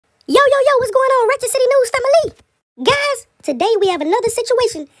what's going on, Ratchet City News family? Guys, today we have another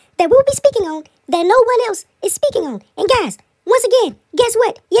situation that we'll be speaking on that no one else is speaking on. And guys, once again, guess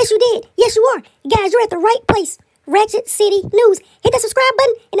what? Yes, you did. Yes, you are. Guys, you're at the right place. Ratchet City News. Hit that subscribe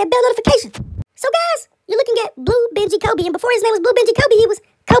button and that bell notification. So guys, you're looking at Blue Benji Kobe. And before his name was Blue Benji Kobe, he was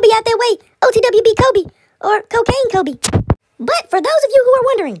Kobe out that way. OTWB Kobe or Cocaine Kobe. But for those of you who are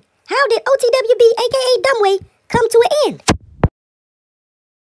wondering, how did OTWB, aka Dumbway, come to an end?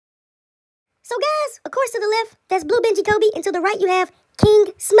 So guys, of course to the left, that's Blue Benji Kobe, and to the right you have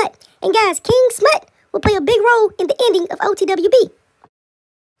King Smut. And guys, King Smut will play a big role in the ending of OTWB.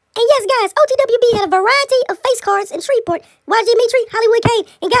 And yes guys, OTWB had a variety of face cards in Shreveport, YG Mitri, Hollywood Kane.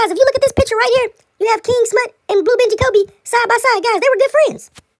 And guys, if you look at this picture right here, you have King Smut and Blue Benji Kobe side by side. Guys, they were good friends.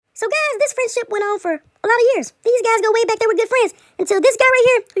 So guys, this friendship went on for a lot of years. These guys go way back, they were good friends. Until this guy right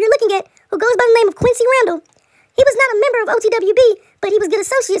here, who you're looking at, who goes by the name of Quincy Randle, he was not a member of OTWB, but he was good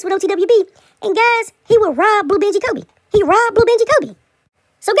associates with OTWB. And guys, he would rob Blue Benji Kobe. He robbed Blue Benji Kobe.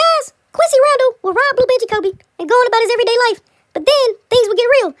 So guys, Quincy Randle will rob Blue Benji Kobe and go on about his everyday life. But then things would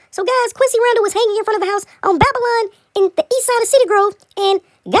get real. So guys, Quincy Randle was hanging in front of a house on Babylon in the east side of City Grove, and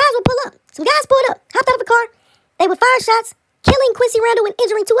guys would pull up. Some guys pulled up, hopped out of a car. They would fire shots, killing Quincy Randle and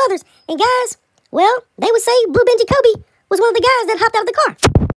injuring two others. And guys, well, they would say Blue Benji Kobe was one of the guys that hopped out of the car.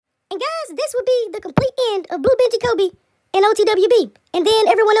 And guys, this would be the complete end of Blue Benji Kobe and OTWB. And then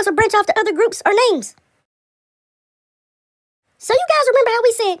everyone else would branch off to other groups or names. So you guys remember how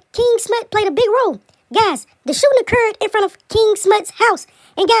we said King Smut played a big role? Guys, the shooting occurred in front of King Smut's house.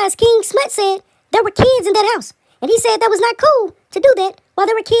 And guys, King Smut said there were kids in that house. And he said that was not cool to do that while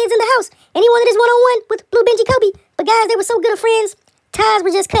there were kids in the house. And he wanted his one-on-one with Blue Benji Kobe. But guys, they were so good of friends, ties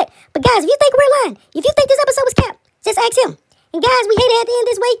were just cut. But guys, if you think we're lying, if you think this episode was capped, just ask him. And guys, we hate it at the end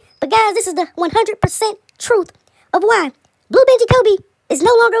this way. But guys, this is the 100% truth of why Blue Benji Kobe is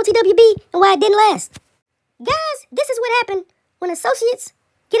no longer OTWB and why it didn't last. Guys, this is what happened when associates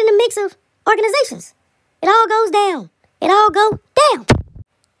get in the mix of organizations. It all goes down. It all go down.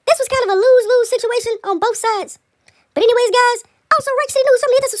 This was kind of a lose-lose situation on both sides. But anyways, guys, also Ratchet City News,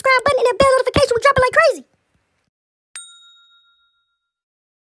 hit the subscribe button and that bell